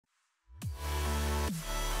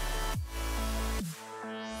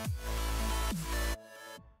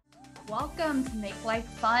Welcome to Make Life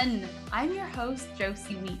Fun. I'm your host,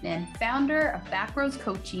 Josie Wheatman, founder of Backroads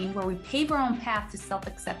Coaching, where we pave our own path to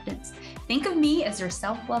self-acceptance. Think of me as your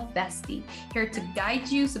self-love bestie, here to guide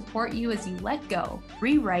you, support you as you let go,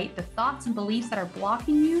 rewrite the thoughts and beliefs that are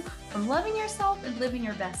blocking you from loving yourself and living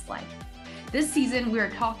your best life. This season, we are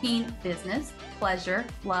talking business, pleasure,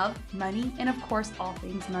 love, money, and of course, all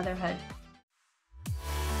things motherhood.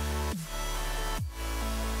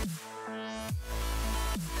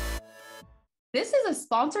 This is a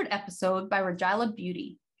sponsored episode by Regila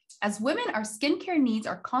Beauty. As women, our skincare needs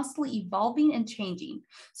are constantly evolving and changing,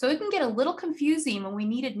 so it can get a little confusing when we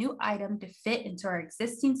need a new item to fit into our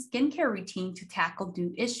existing skincare routine to tackle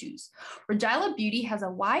new issues. Regila Beauty has a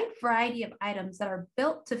wide variety of items that are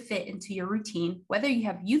built to fit into your routine, whether you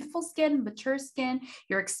have youthful skin, mature skin,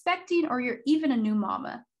 you're expecting, or you're even a new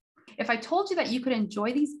mama. If I told you that you could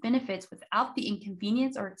enjoy these benefits without the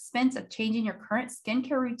inconvenience or expense of changing your current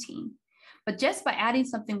skincare routine, but just by adding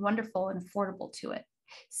something wonderful and affordable to it.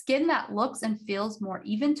 Skin that looks and feels more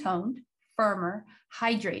even-toned, firmer,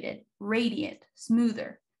 hydrated, radiant,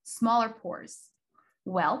 smoother, smaller pores.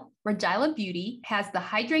 Well, Regila Beauty has the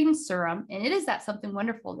hydrating serum, and it is that something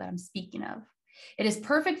wonderful that I'm speaking of. It is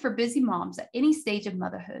perfect for busy moms at any stage of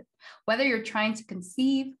motherhood, whether you're trying to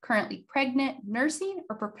conceive, currently pregnant, nursing,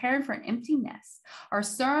 or preparing for an empty nest. Our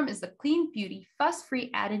serum is the clean beauty,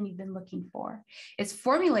 fuss-free add-in you've been looking for. It's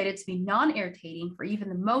formulated to be non-irritating for even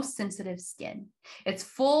the most sensitive skin. It's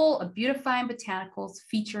full of beautifying botanicals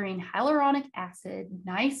featuring hyaluronic acid,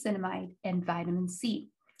 niacinamide, and vitamin C,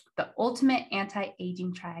 the ultimate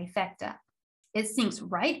anti-aging trifecta. It sinks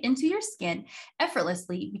right into your skin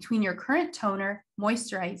effortlessly between your current toner,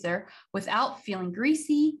 moisturizer, without feeling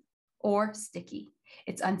greasy or sticky.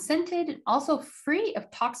 It's unscented and also free of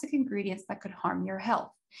toxic ingredients that could harm your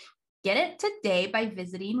health. Get it today by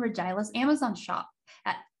visiting Regila's Amazon shop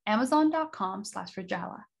at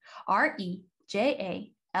amazon.com/Regila,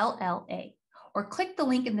 REJALLA, or click the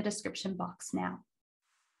link in the description box now.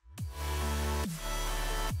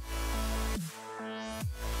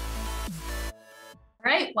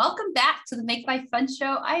 All right, welcome back to the Make Life Fun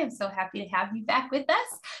show. I am so happy to have you back with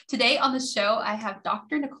us. Today on the show, I have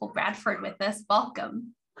Dr. Nicole Bradford with us.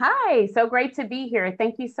 Welcome. Hi, so great to be here.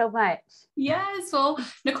 Thank you so much. Yes, well,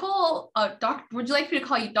 Nicole, would you like me to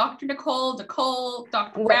call you Dr. Nicole,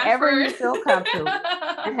 Dr. Whatever Bradford? you feel comfortable.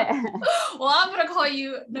 Well, I'm going to call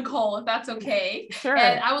you Nicole, if that's okay. Sure.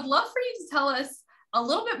 And I would love for you to tell us a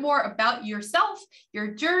little bit more about yourself, your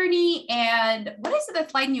journey, and what is it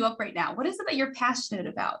that's lighting you up right now? What is it that you're passionate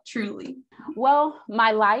about, truly? Well,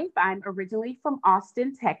 my life, I'm originally from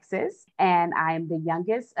Austin, Texas, and I'm the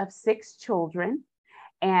youngest of 6 children.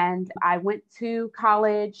 And I went to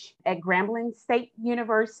college at Grambling State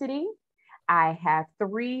University. I have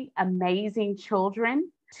 3 amazing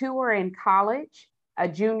children. 2 are in college, a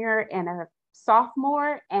junior and a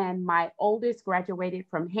sophomore, and my oldest graduated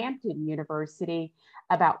from Hampton University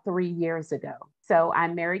about 3 years ago. So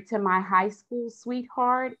I'm married to my high school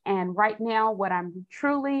sweetheart. And right now, what I'm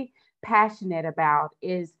truly passionate about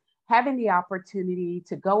is having the opportunity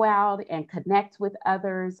to go out and connect with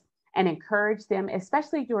others and encourage them,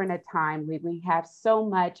 especially during a time when we have so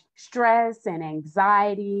much stress and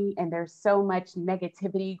anxiety and there's so much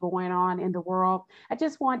negativity going on in the world. I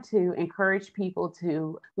just want to encourage people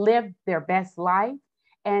to live their best life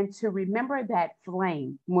and to remember that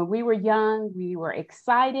flame. When we were young, we were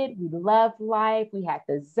excited, we loved life, we had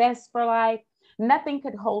the zest for life. Nothing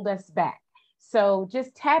could hold us back. So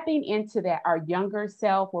just tapping into that, our younger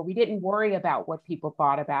self, where we didn't worry about what people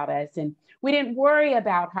thought about us and we didn't worry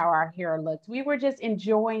about how our hair looked. We were just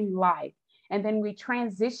enjoying life. And then we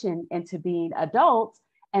transitioned into being adults.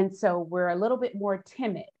 And so we're a little bit more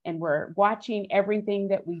timid and we're watching everything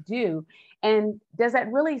that we do. And does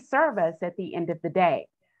that really serve us at the end of the day?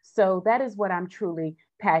 So that is what I'm truly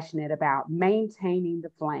passionate about, maintaining the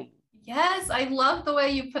flame. Yes, I love the way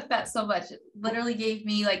you put that so much. It literally gave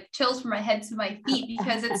me like chills from my head to my feet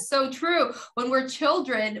because it's so true. When we're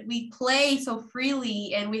children, we play so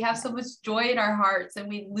freely and we have so much joy in our hearts and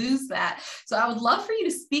we lose that. So I would love for you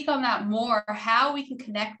to speak on that more, how we can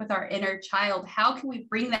connect with our inner child. How can we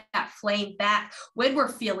bring that flame back when we're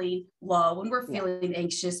feeling low, when we're feeling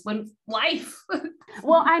anxious, when life.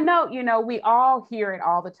 Well, I know, we all hear it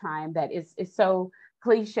all the time that it's so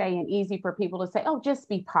cliche and easy for people to say, oh, just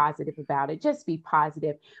be positive about it. Just be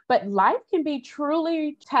positive. But life can be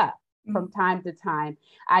truly tough from time to time.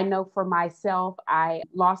 I know for myself, I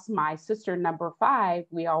lost my sister, number 5.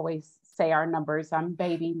 We always say our numbers. I'm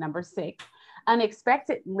baby number 6,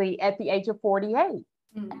 unexpectedly at the age of 48.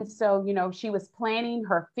 And so, she was planning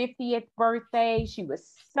her 50th birthday. She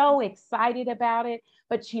was so excited about it,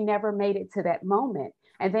 but she never made it to that moment.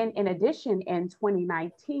 And then in addition, in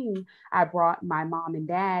 2019, I brought my mom and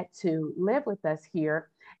dad to live with us here.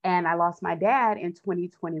 And I lost my dad in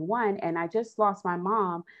 2021, and I just lost my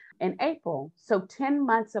mom in April. So 10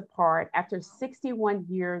 months apart after 61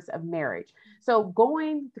 years of marriage. So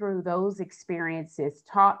going through those experiences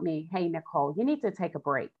taught me, hey, Nicole, you need to take a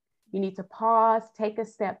break. You need to pause, take a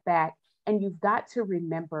step back, and you've got to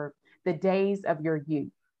remember the days of your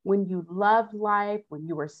youth when you loved life, when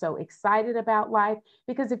you were so excited about life.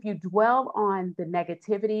 Because if you dwell on the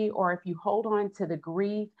negativity or if you hold on to the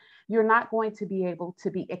grief, you're not going to be able to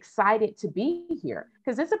be excited to be here,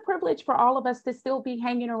 because it's a privilege for all of us to still be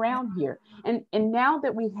hanging around here. And now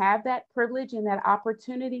that we have that privilege and that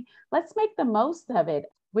opportunity, let's make the most of it.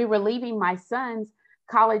 We were leaving my son's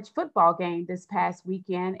college football game this past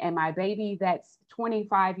weekend, and my baby that's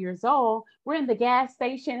 25 years old, we're in the gas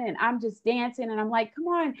station and I'm just dancing and I'm like, come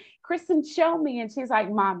on, Kristen, show me. And she's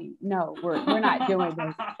like, mommy, no, we're not doing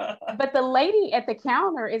this. But the lady at the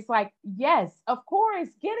counter is like, yes, of course,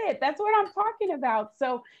 get it. That's what I'm talking about.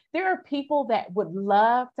 So there are people that would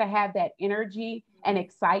love to have that energy and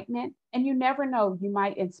excitement, and you never know, you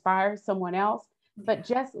might inspire someone else. But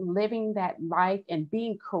just living that life and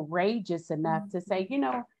being courageous enough to say,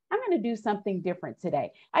 I'm going to do something different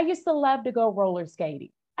today. I used to love to go roller skating.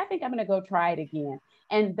 I think I'm going to go try it again.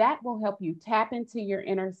 And that will help you tap into your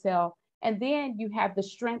inner self. And then you have the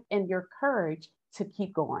strength and your courage to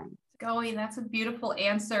keep going. That's a beautiful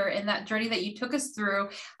answer. And that journey that you took us through,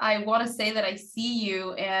 I want to say that I see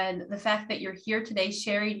you, and the fact that you're here today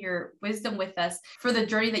sharing your wisdom with us for the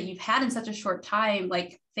journey that you've had in such a short time.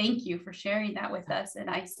 Like, thank you for sharing that with us. And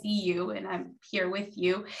I see you and I'm here with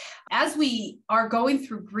you. As we are going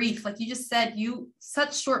through grief, like you just said,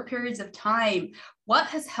 such short periods of time, what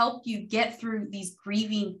has helped you get through these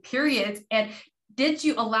grieving periods? And did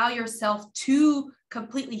you allow yourself to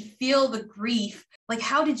completely feel the grief? Like,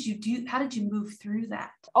 how did you move through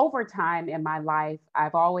that? Over time in my life,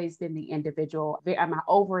 I've always been the individual. I'm an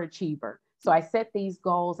overachiever. So I set these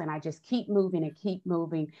goals and I just keep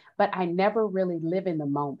moving, but I never really live in the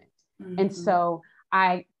moment. And so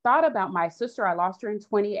I thought about my sister. I lost her in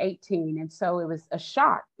 2018. And so it was a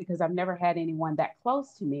shock because I've never had anyone that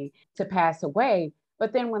close to me to pass away.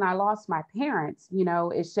 But then when I lost my parents,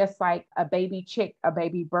 it's just like a baby chick, a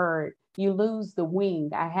baby bird. You lose the wing.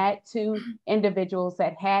 I had two individuals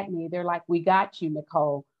that had me. They're like, we got you,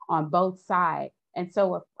 Nicole, on both sides. And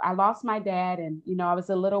so I lost my dad and, I was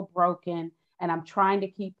a little broken and I'm trying to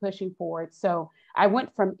keep pushing forward. So I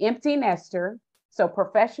went from empty nester, so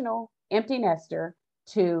professional empty nester,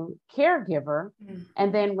 to caregiver.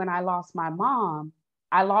 And then when I lost my mom,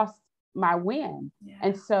 I lost my win. Yeah.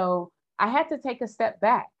 And so I had to take a step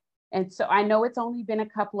back. And so I know it's only been a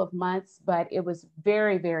couple of months, but it was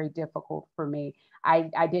very, very difficult for me.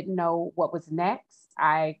 I didn't know what was next.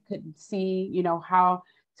 I couldn't see, how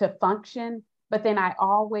to function. But then I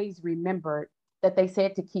always remembered that they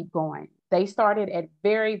said to keep going. They started at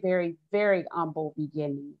very, very, very humble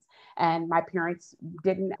beginnings. And my parents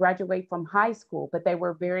didn't graduate from high school, but they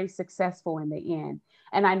were very successful in the end.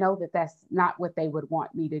 And I know that that's not what they would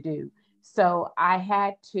want me to do. So I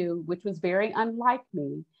had to, which was very unlike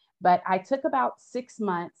me, but I took about 6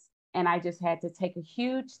 months and I just had to take a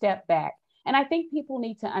huge step back. And I think people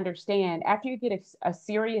need to understand, after you get a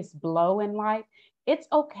serious blow in life, it's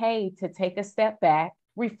okay to take a step back,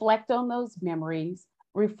 reflect on those memories,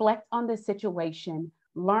 reflect on the situation,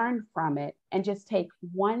 learn from it, and just take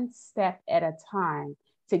one step at a time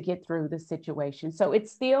to get through the situation. So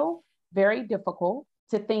it's still very difficult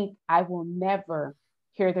to think I will never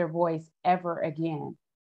hear their voice ever again.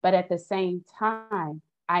 But at the same time,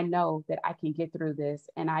 I know that I can get through this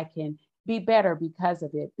and I can be better because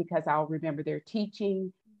of it, because I'll remember their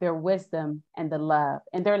teaching, their wisdom, and the love,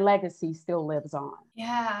 and their legacy still lives on.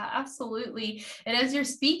 Yeah, absolutely. And as you're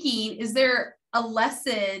speaking, is there a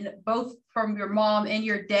lesson both from your mom and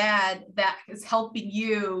your dad that is helping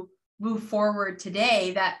you move forward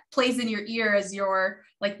today, that plays in your ear as you're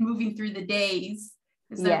like moving through the days?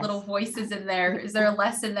 Is there little voices in there? Is there a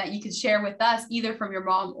lesson that you could share with us, either from your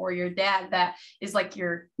mom or your dad, that is like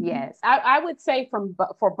your... Yes, I would say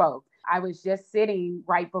for both. I was just sitting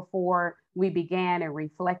right before we began and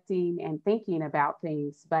reflecting and thinking about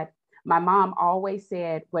things. But my mom always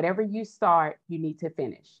said, whatever you start, you need to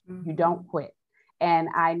finish. You don't quit. And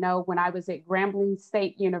I know when I was at Grambling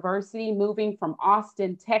State University, moving from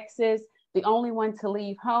Austin, Texas, the only one to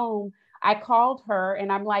leave home, I called her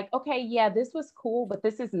and I'm like, okay, yeah, this was cool, but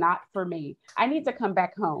this is not for me. I need to come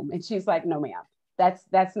back home. And she's like, no, ma'am,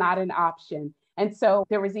 that's not an option. And so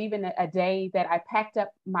there was even a day that I packed up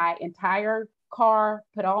my entire car,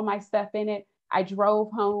 put all my stuff in it. I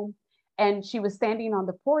drove home and she was standing on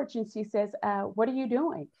the porch and she says, what are you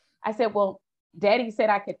doing? I said, well, Daddy said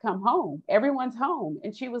I could come home. Everyone's home.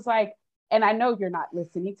 And she was like, and I know you're not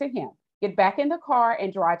listening to him. Get back in the car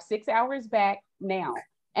and drive 6 hours back now.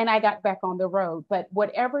 And I got back on the road. But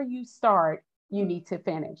whatever you start, you need to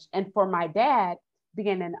finish. And for my dad,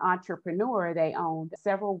 being an entrepreneur, they owned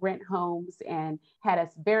several rent homes and had a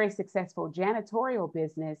very successful janitorial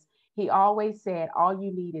business. He always said, all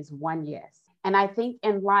you need is one yes. And I think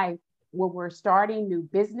in life, when we're starting new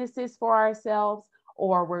businesses for ourselves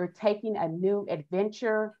or we're taking a new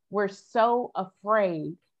adventure, we're so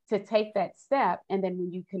afraid to take that step. And then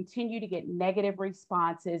when you continue to get negative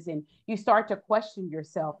responses and you start to question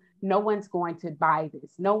yourself, no one's going to buy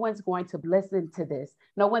this. No one's going to listen to this.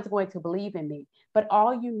 No one's going to believe in me. But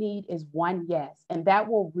all you need is one yes. And that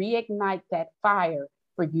will reignite that fire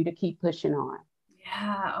for you to keep pushing on.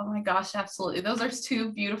 Yeah. Oh my gosh, absolutely. Those are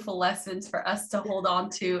two beautiful lessons for us to hold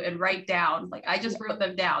on to and write down. Like I just wrote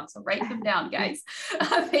them down. So write them down, guys.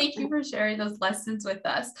 Thank you for sharing those lessons with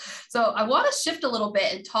us. So I want to shift a little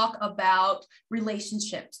bit and talk about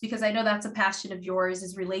relationships, because I know that's a passion of yours,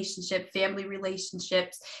 is relationship, family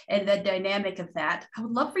relationships, and the dynamic of that. I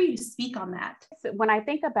would love for you to speak on that. When I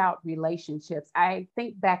think about relationships, I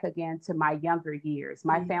think back again to my younger years.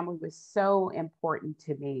 My family was so important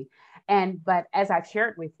to me. But as I've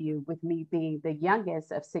shared with you, with me being the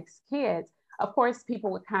youngest of 6 kids, of course,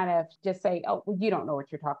 people would kind of just say, oh, well, you don't know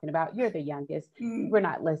what you're talking about. You're the youngest. We're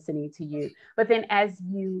not listening to you. But then as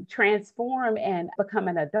you transform and become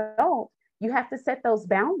an adult, you have to set those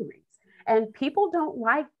boundaries. And people don't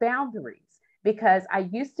like boundaries because I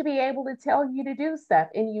used to be able to tell you to do stuff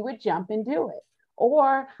and you would jump and do it.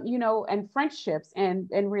 Or, and friendships and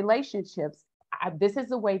relationships, this is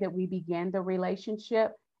the way that we begin the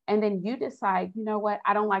relationship. And then you decide, you know what,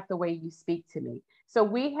 I don't like the way you speak to me. So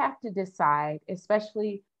we have to decide,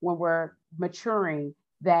 especially when we're maturing,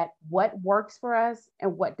 that what works for us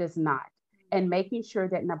and what does not. And making sure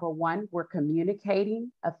that number one, we're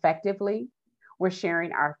communicating effectively, we're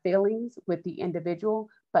sharing our feelings with the individual,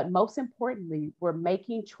 but most importantly, we're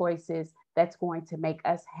making choices that's going to make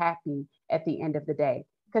us happy at the end of the day.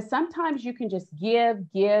 Because sometimes you can just give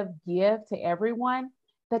to everyone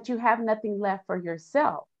that you have nothing left for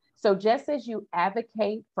yourself. So just as you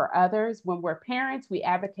advocate for others, when we're parents, we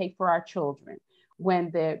advocate for our children.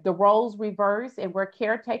 When the roles reverse and we're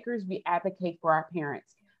caretakers, we advocate for our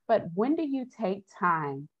parents. But when do you take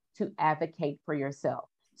time to advocate for yourself?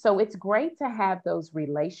 So it's great to have those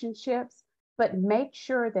relationships, but make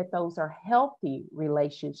sure that those are healthy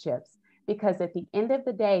relationships, because at the end of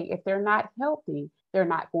the day, if they're not healthy, they're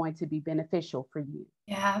not going to be beneficial for you.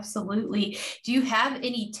 Yeah, absolutely. Do you have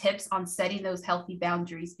any tips on setting those healthy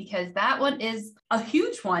boundaries? Because that one is a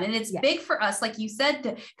huge one and it's big for us, like you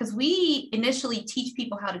said, because we initially teach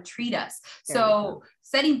people how to treat us. So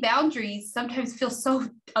setting boundaries sometimes feels so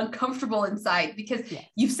uncomfortable inside because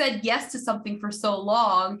you've said yes to something for so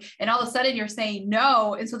long and all of a sudden you're saying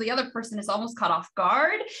no. And so the other person is almost caught off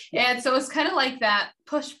guard. And so it's kind of like that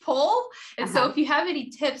push pull. And so if you have any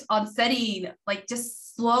tips on setting, like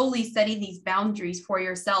just slowly setting these boundaries for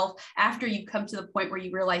yourself after you come to the point where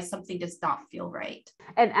you realize something does not feel right.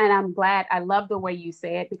 And I'm glad, I love the way you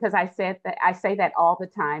say it, because I say that all the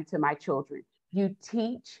time to my children. You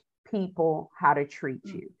teach people how to treat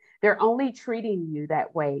you. They're only treating you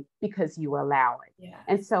that way because you allow it.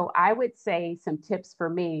 And so I would say some tips for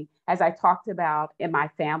me, as I talked about in my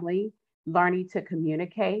family, learning to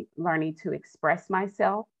communicate, learning to express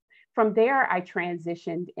myself. From there, I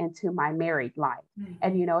transitioned into my married life.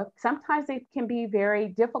 And, sometimes it can be very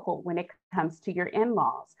difficult when it comes to your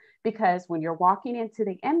in-laws, because when you're walking into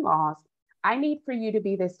the in-laws, I need for you to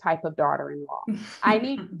be this type of daughter-in-law. I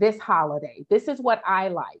need this holiday. This is what I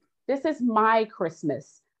like. This is my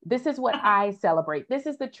Christmas. This is what I celebrate. This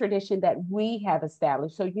is the tradition that we have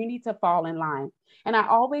established. So you need to fall in line. And I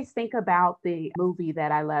always think about the movie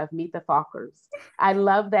that I love, Meet the Fockers. I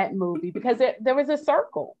love that movie because there was a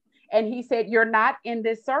circle. And he said, you're not in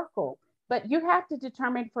this circle, but you have to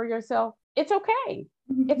determine for yourself, it's okay.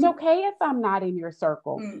 It's okay if I'm not in your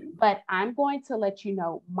circle, but I'm going to let you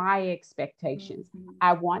know my expectations.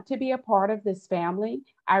 I want to be a part of this family.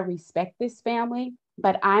 I respect this family,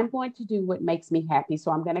 but I'm going to do what makes me happy.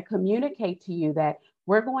 So I'm going to communicate to you that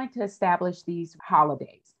we're going to establish these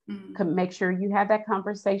holidays. Make sure you have that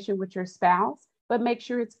conversation with your spouse, but make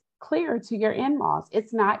sure it's clear to your in-laws.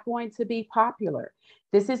 It's not going to be popular.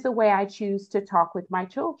 This is the way I choose to talk with my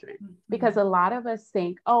children, because a lot of us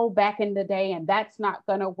think, oh, back in the day, and that's not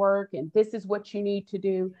going to work, and this is what you need to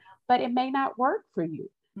do. but it may not work for you.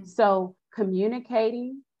 So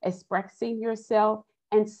communicating, expressing yourself,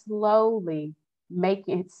 and slowly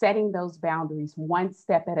setting those boundaries one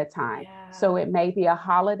step at a time. Yeah. So it may be a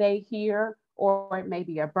holiday here, or it may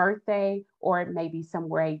be a birthday, or it may be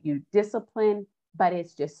somewhere you discipline, but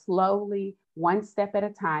it's just slowly one step at a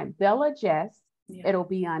time. They'll adjust. Yeah. It'll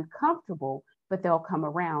be uncomfortable, but they'll come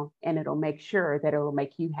around and it'll make sure that it'll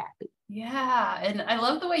make you happy. Yeah. And I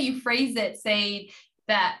love the way you phrase it, saying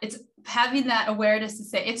that it's having that awareness to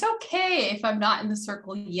say, it's okay if I'm not in the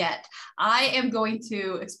circle yet. I am going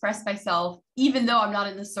to express myself, even though I'm not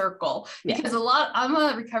in the circle, because I'm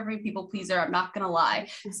a recovering people pleaser. I'm not going to lie.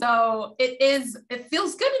 So it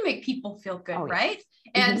feels good to make people feel good, right?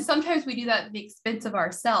 And sometimes we do that at the expense of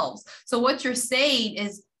ourselves. So what you're saying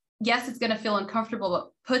is, yes, it's going to feel uncomfortable,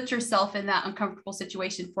 but put yourself in that uncomfortable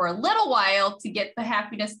situation for a little while to get the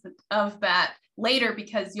happiness of that later,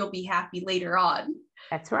 because you'll be happy later on.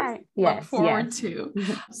 That's right. Look forward to.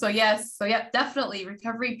 So definitely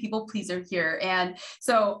recovering people pleaser here. And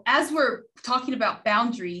so as we're talking about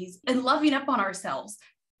boundaries and loving up on ourselves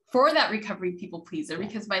for that recovering people pleaser,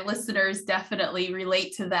 because my listeners definitely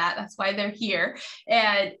relate to that. That's why they're here.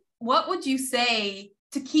 And what would you say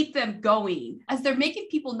to keep them going as they're making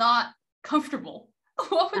people not comfortable?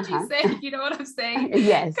 What would you say? You know what I'm saying?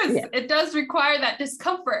 Yes. Because it does require that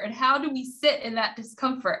discomfort. And how do we sit in that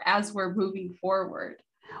discomfort as we're moving forward?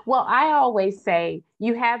 Well, I always say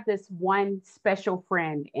you have this one special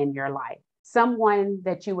friend in your life, someone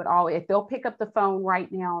that you would always, if they'll pick up the phone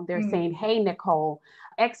right now, they're saying, hey, Nicole,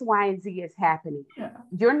 X, Y, and Z is happening.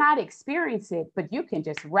 You're not experiencing it, but you can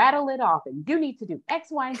just rattle it off. And you need to do X,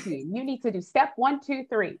 Y, and Z. And you need to do step 1, 2,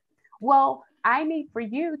 3. Well, I need for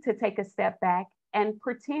you to take a step back and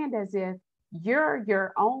pretend as if you're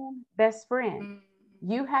your own best friend.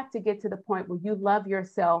 You have to get to the point where you love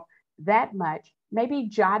yourself that much. Maybe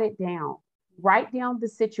jot it down, write down the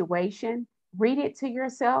situation, read it to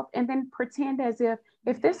yourself, and then pretend as if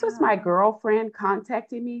this was my girlfriend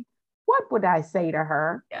contacting me, what would I say to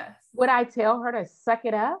her? Yes. Would I tell her to suck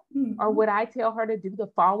it up? Or would I tell her to do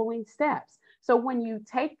the following steps? So when you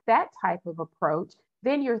take that type of approach,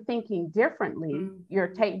 then you're thinking differently.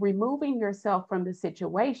 You're removing yourself from the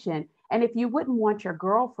situation. And if you wouldn't want your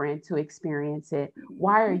girlfriend to experience it,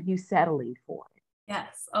 why are you settling for it?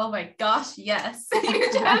 Yes. Oh my gosh. Yes.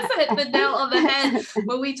 You just hit the nail on the head.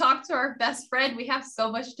 When we talk to our best friend, we have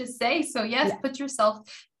so much to say. So yes, put yourself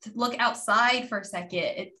to look outside for a second.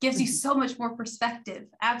 It gives you so much more perspective.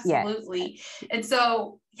 Absolutely. Yes. And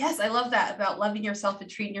so, yes, I love that about loving yourself and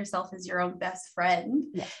treating yourself as your own best friend.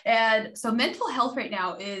 Yes. And so mental health right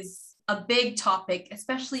now is a big topic,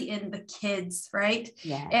 especially in the kids, right?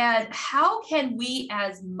 Yes. And how can we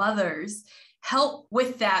as mothers help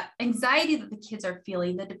with that anxiety that the kids are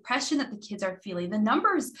feeling, the depression that the kids are feeling? The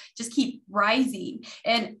numbers just keep rising.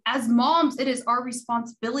 And as moms, it is our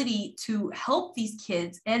responsibility to help these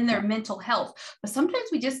kids and their mental health. But sometimes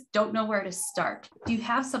we just don't know where to start. Do you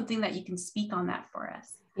have something that you can speak on that for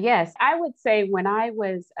us? Yes, I would say when I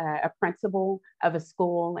was a principal of a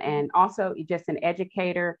school and also just an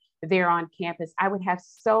educator there on campus, I would have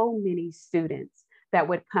so many students that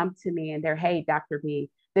would come to me and they're, hey, Dr.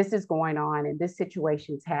 B, this is going on and this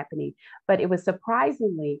situation's happening. But it was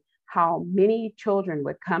surprisingly how many children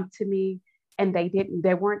would come to me and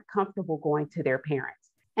they weren't comfortable going to their parents.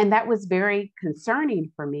 And that was very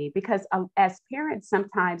concerning for me because as parents,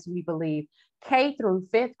 sometimes we believe K through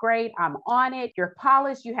 5th grade, I'm on it. You're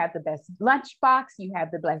polished. You have the best lunchbox. You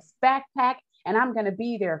have the best backpack, and I'm going to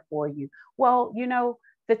be there for you. Well,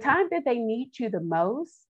 the time that they need you the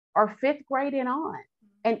most are 5th grade and on,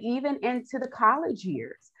 and even into the college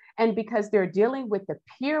years. And because they're dealing with the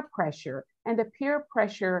peer pressure, and the peer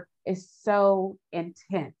pressure is so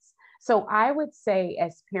intense. So I would say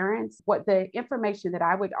as parents, what the information that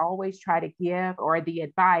I would always try to give or the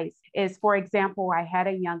advice is, for example, I had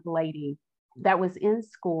a young lady that was in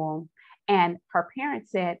school and her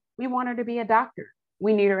parents said, we want her to be a doctor.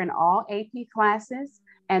 We need her in all AP classes.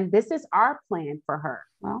 And this is our plan for her.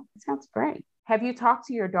 Well, it sounds great. Have you talked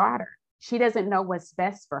to your daughter? She doesn't know what's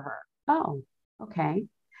best for her. Oh, okay.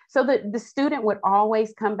 So the student would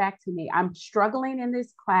always come back to me. I'm struggling in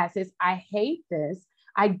these classes. I hate this.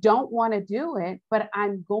 I don't want to do it, but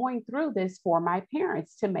I'm going through this for my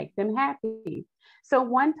parents to make them happy. So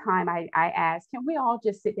one time I asked, can we all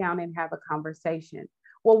just sit down and have a conversation?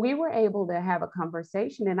 Well, we were able to have a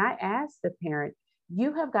conversation and I asked the parent,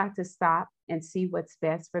 you have got to stop and see what's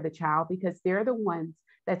best for the child because they're the ones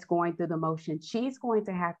that's going through the motion. She's going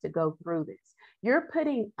to have to go through this. You're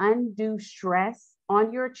putting undue stress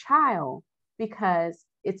on your child because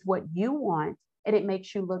it's what you want and it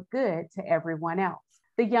makes you look good to everyone else.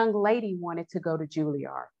 the young lady wanted to go to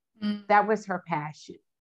Juilliard. Mm. That was her passion.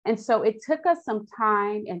 And so it took us some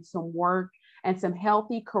time and some work and some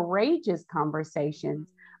healthy, courageous conversations.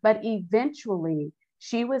 But eventually,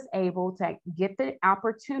 she was able to get the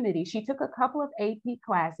opportunity. She took a couple of AP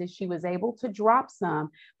classes. She was able to drop some,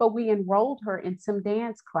 but we enrolled her in some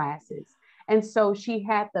dance classes. And so she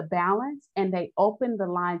had the balance, and they opened the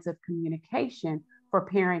lines of communication for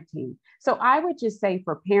parenting. So I would just say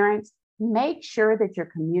for parents, make sure that you're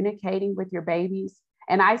communicating with your babies.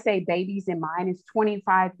 And I say babies, in mine is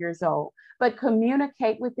 25 years old, but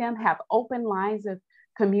communicate with them, have open lines of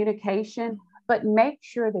communication, but make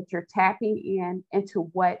sure that you're tapping in into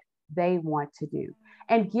what they want to do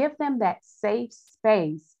and give them that safe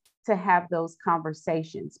space to have those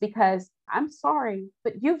conversations. Because I'm sorry,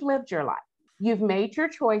 but you've lived your life. You've made your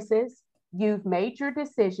choices, you've made your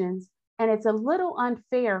decisions, and it's a little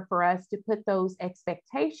unfair for us to put those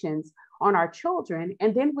expectations on our children.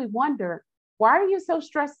 And then we wonder, why are you so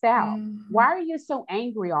stressed out? Why are you so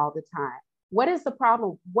angry all the time? What is the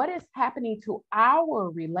problem? What is happening to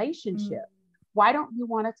our relationship? Why don't you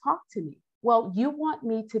want to talk to me? Well, you want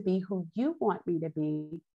me to be who you want me to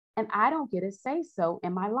be, and I don't get a say so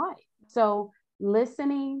in my life. So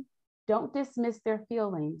listening, don't dismiss their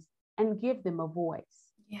feelings, and give them a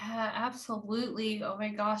voice. Yeah, absolutely. Oh my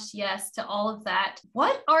gosh, yes, to all of that.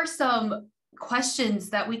 What are some questions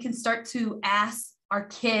that we can start to ask our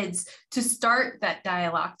kids to start that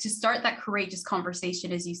dialogue, to start that courageous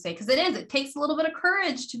conversation, as you say? Because it takes a little bit of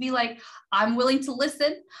courage to be like, I'm willing to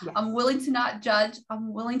listen. Yes. I'm willing to not judge.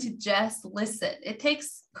 I'm willing to just listen. It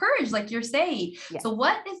takes courage, like you're saying. Yes. So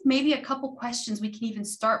what is maybe a couple questions we can even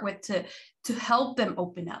start with to help them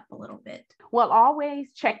open up a little bit? Well,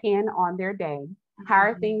 always check in on their day. How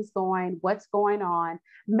are things going? What's going on?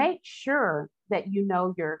 Make sure that you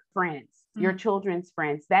know your friends, your children's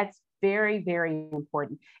friends. That's very, very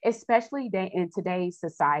important, especially in today's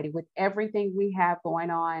society with everything we have going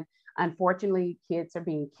on. Unfortunately, kids are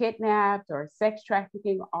being kidnapped or sex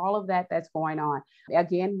trafficking, all of that's going on.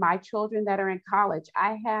 Again, my children that are in college,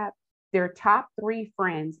 I have their top 3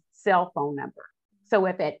 friends' cell phone number. So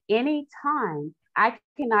if at any time I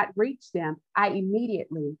cannot reach them, I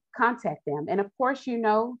immediately contact them. And of course, you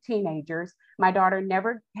know, teenagers, my daughter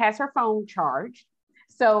never has her phone charged.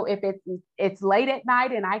 So if it's late at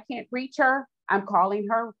night and I can't reach her, I'm calling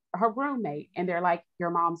her roommate, and they're like, your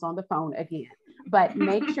mom's on the phone again. But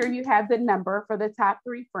make sure you have the number for the top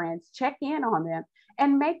 3 friends, check in on them,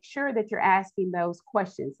 and make sure that you're asking those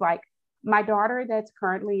questions. Like my daughter that's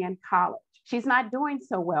currently in college, she's not doing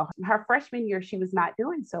so well. Her freshman year, she was not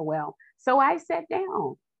doing so well. So I sat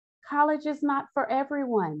down. College is not for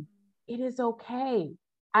everyone. It is okay.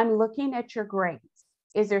 I'm looking at your grades.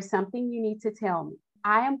 Is there something you need to tell me?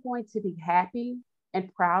 I am going to be happy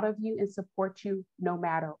and proud of you and support you no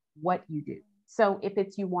matter what you do. So if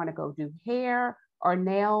it's you want to go do hair or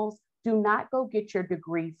nails, do not go get your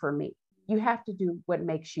degree for me. You have to do what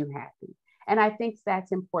makes you happy. And I think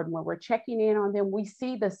that's important. When we're checking in on them, we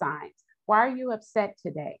see the signs. Why are you upset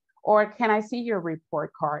today? Or can I see your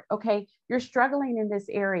report card? Okay, you're struggling in this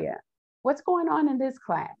area. What's going on in this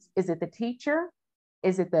class? Is it the teacher?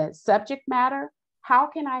 Is it the subject matter? How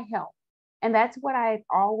can I help? And that's what I've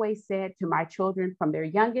always said to my children from their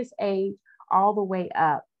youngest age all the way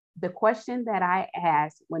up. The question that I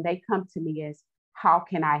ask when they come to me is, how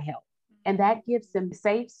can I help? And that gives them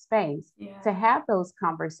safe space to have those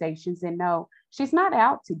conversations and know she's not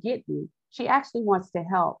out to get me. She actually wants to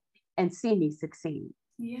help and see me succeed.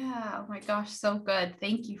 Yeah. Oh my gosh. So good.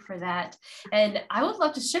 Thank you for that. And I would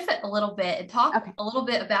love to shift it a little bit and talk a little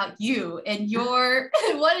bit about you and your,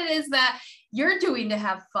 what it is that you're doing to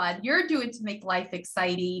have fun. You're doing to make life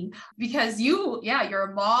exciting, because you're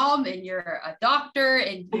a mom and you're a doctor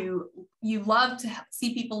and you love to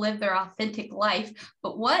see people live their authentic life.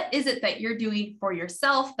 But what is it that you're doing for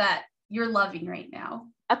yourself that you're loving right now?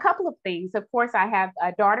 A couple of things. Of course, I have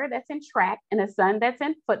a daughter that's in track and a son that's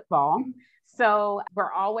in football. So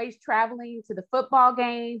we're always traveling to the football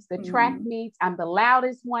games, the track meets. I'm the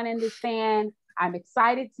loudest one in the stand. I'm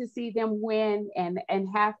excited to see them win and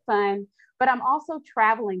have fun. But I'm also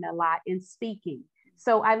traveling a lot and speaking.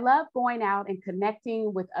 So I love going out and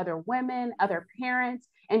connecting with other women, other parents,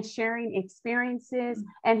 and sharing experiences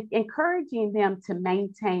and encouraging them to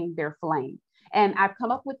maintain their flame. And I've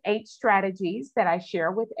come up with 8 strategies that I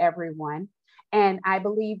share with everyone. And I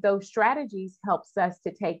believe those strategies helps us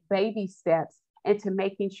to take baby steps into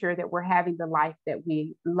making sure that we're having the life that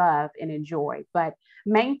we love and enjoy. But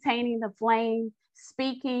maintaining the flame,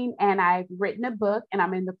 speaking, and I've written a book, and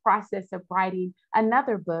I'm in the process of writing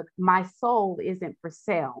another book, My Soul Isn't for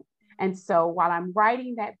Sale. And so while I'm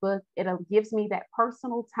writing that book, it gives me that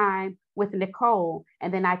personal time with Nicole,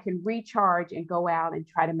 and then I can recharge and go out and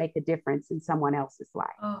try to make a difference in someone else's life.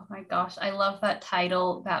 Oh my gosh, I love that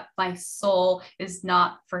title, that my soul is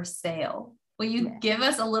not for sale. Will you give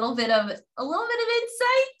us a little bit of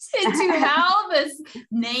insight into how this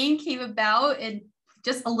name came about, and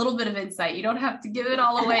just a little bit of insight? You don't have to give it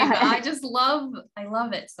all away, but I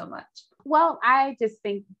love it so much. Well, I just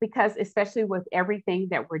think because especially with everything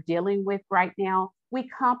that we're dealing with right now, we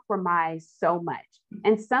compromise so much.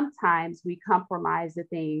 And sometimes we compromise the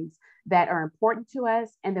things that are important to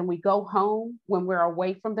us. And then we go home when we're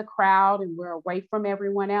away from the crowd and we're away from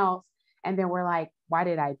everyone else. And then we're like, why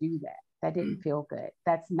did I do that? That didn't feel good.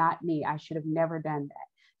 That's not me. I should have never done that.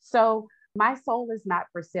 So my soul is not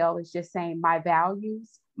for sale. It's just saying my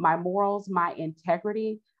values, my morals, my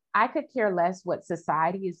integrity. I could care less what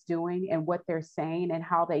society is doing and what they're saying and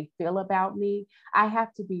how they feel about me. I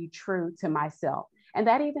have to be true to myself. And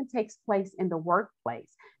that even takes place in the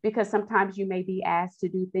workplace, because sometimes you may be asked to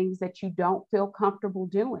do things that you don't feel comfortable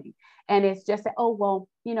doing. And it's just, oh, well,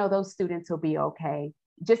 those students will be okay.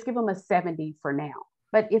 Just give them a 70 for now.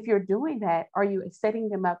 But if you're doing that, are you setting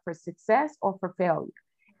them up for success or for failure?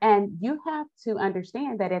 And you have to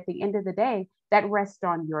understand that at the end of the day, that rests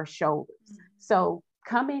on your shoulders. So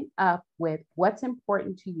coming up with what's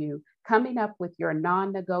important to you, coming up with your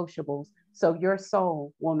non-negotiables, so your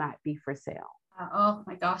soul will not be for sale. Oh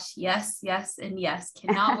my gosh. Yes, yes, and yes.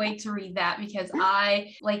 Cannot wait to read that, because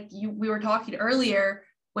we were talking earlier,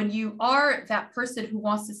 when you are that person who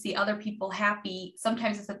wants to see other people happy,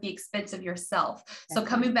 sometimes it's at the expense of yourself. So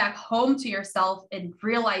coming back home to yourself and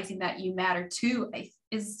realizing that you matter too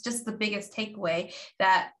is just the biggest takeaway.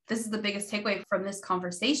 That this is the biggest takeaway from this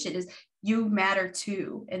conversation is you matter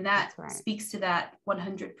too. And that speaks to that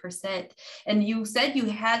 100%. And you said you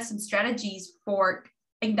had some strategies for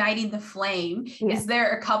igniting the flame. Is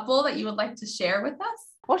there a couple that you would like to share with us?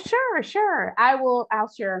 Well, sure. I'll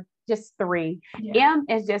share just 3. M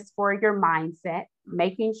is just for your mindset,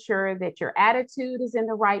 making sure that your attitude is in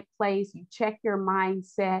the right place. You check your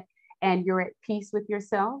mindset and you're at peace with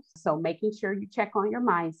yourself. So making sure you check on your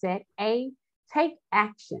mindset. A, take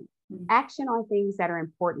action on things that are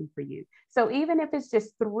important for you. So even if it's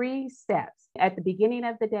just 3 steps at the beginning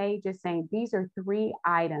of the day, just saying, these are 3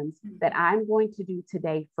 items that I'm going to do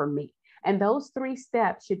today for me. And those 3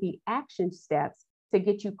 steps should be action steps to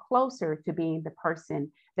get you closer to being the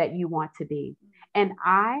person that you want to be. And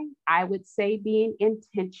I would say being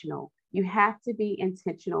intentional. You have to be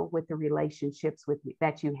intentional with the relationships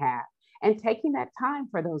that you have, and taking that time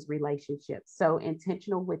for those relationships. So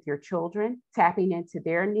intentional with your children, tapping into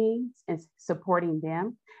their needs and supporting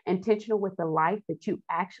them, intentional with the life that you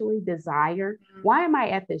actually desire. Why am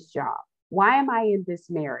I at this job? Why am I in this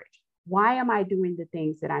marriage? Why am I doing the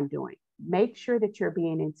things that I'm doing? Make sure that you're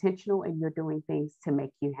being intentional and you're doing things to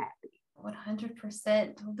make you happy.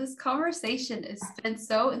 100%. Well, this conversation has been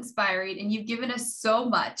so inspiring, and you've given us so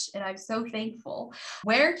much, and I'm so thankful.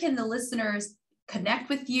 Where can the listeners connect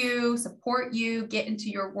with you, support you, get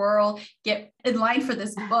into your world, get in line for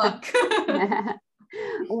this book?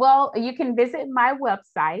 Well, you can visit my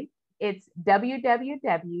website. It's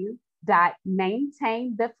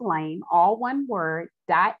www.maintaintheflame, all one word,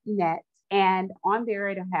 .net. And on there,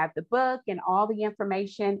 it'll have the book and all the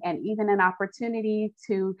information, and even an opportunity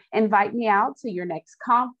to invite me out to your next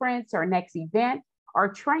conference or next event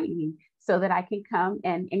or training, so that I can come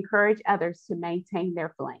and encourage others to maintain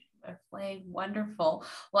their flame. Wonderful.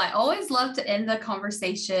 Well, I always love to end the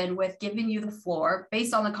conversation with giving you the floor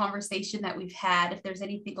based on the conversation that we've had. If there's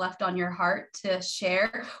anything left on your heart to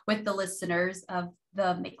share with the listeners of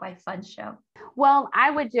the Make Life Fun show. Well,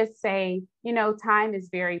 I would just say, time is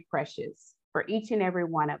very precious for each and every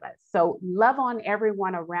one of us. So love on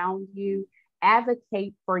everyone around you,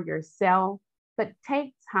 advocate for yourself, but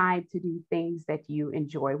take time to do things that you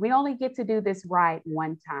enjoy. We only get to do this ride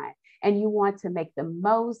one time, and you want to make the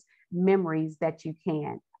most memories that you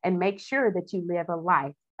can, and make sure that you live a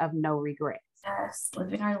life of no regrets. Yes,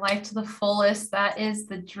 living our life to the fullest. That is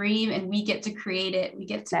the dream, and we get to create it. We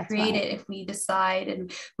get to create it if we decide,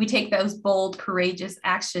 and we take those bold, courageous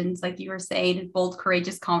actions, like you were saying, and bold,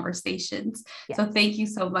 courageous conversations. Yes. So thank you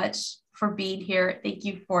so much for being here. Thank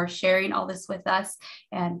you for sharing all this with us,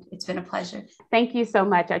 and it's been a pleasure. Thank you so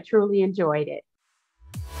much. I truly enjoyed it.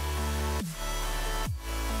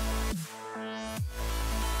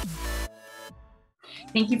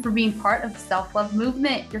 Thank you for being part of the self-love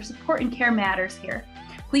movement. Your support and care matters here.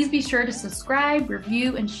 Please be sure to subscribe,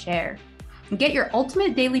 review, and share. And get your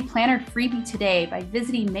ultimate daily planner freebie today by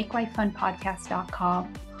visiting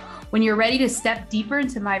makelifefunpodcast.com. When you're ready to step deeper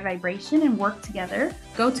into my vibration and work together,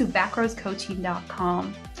 go to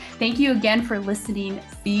backrowscoaching.com. Thank you again for listening.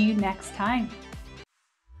 See you next time.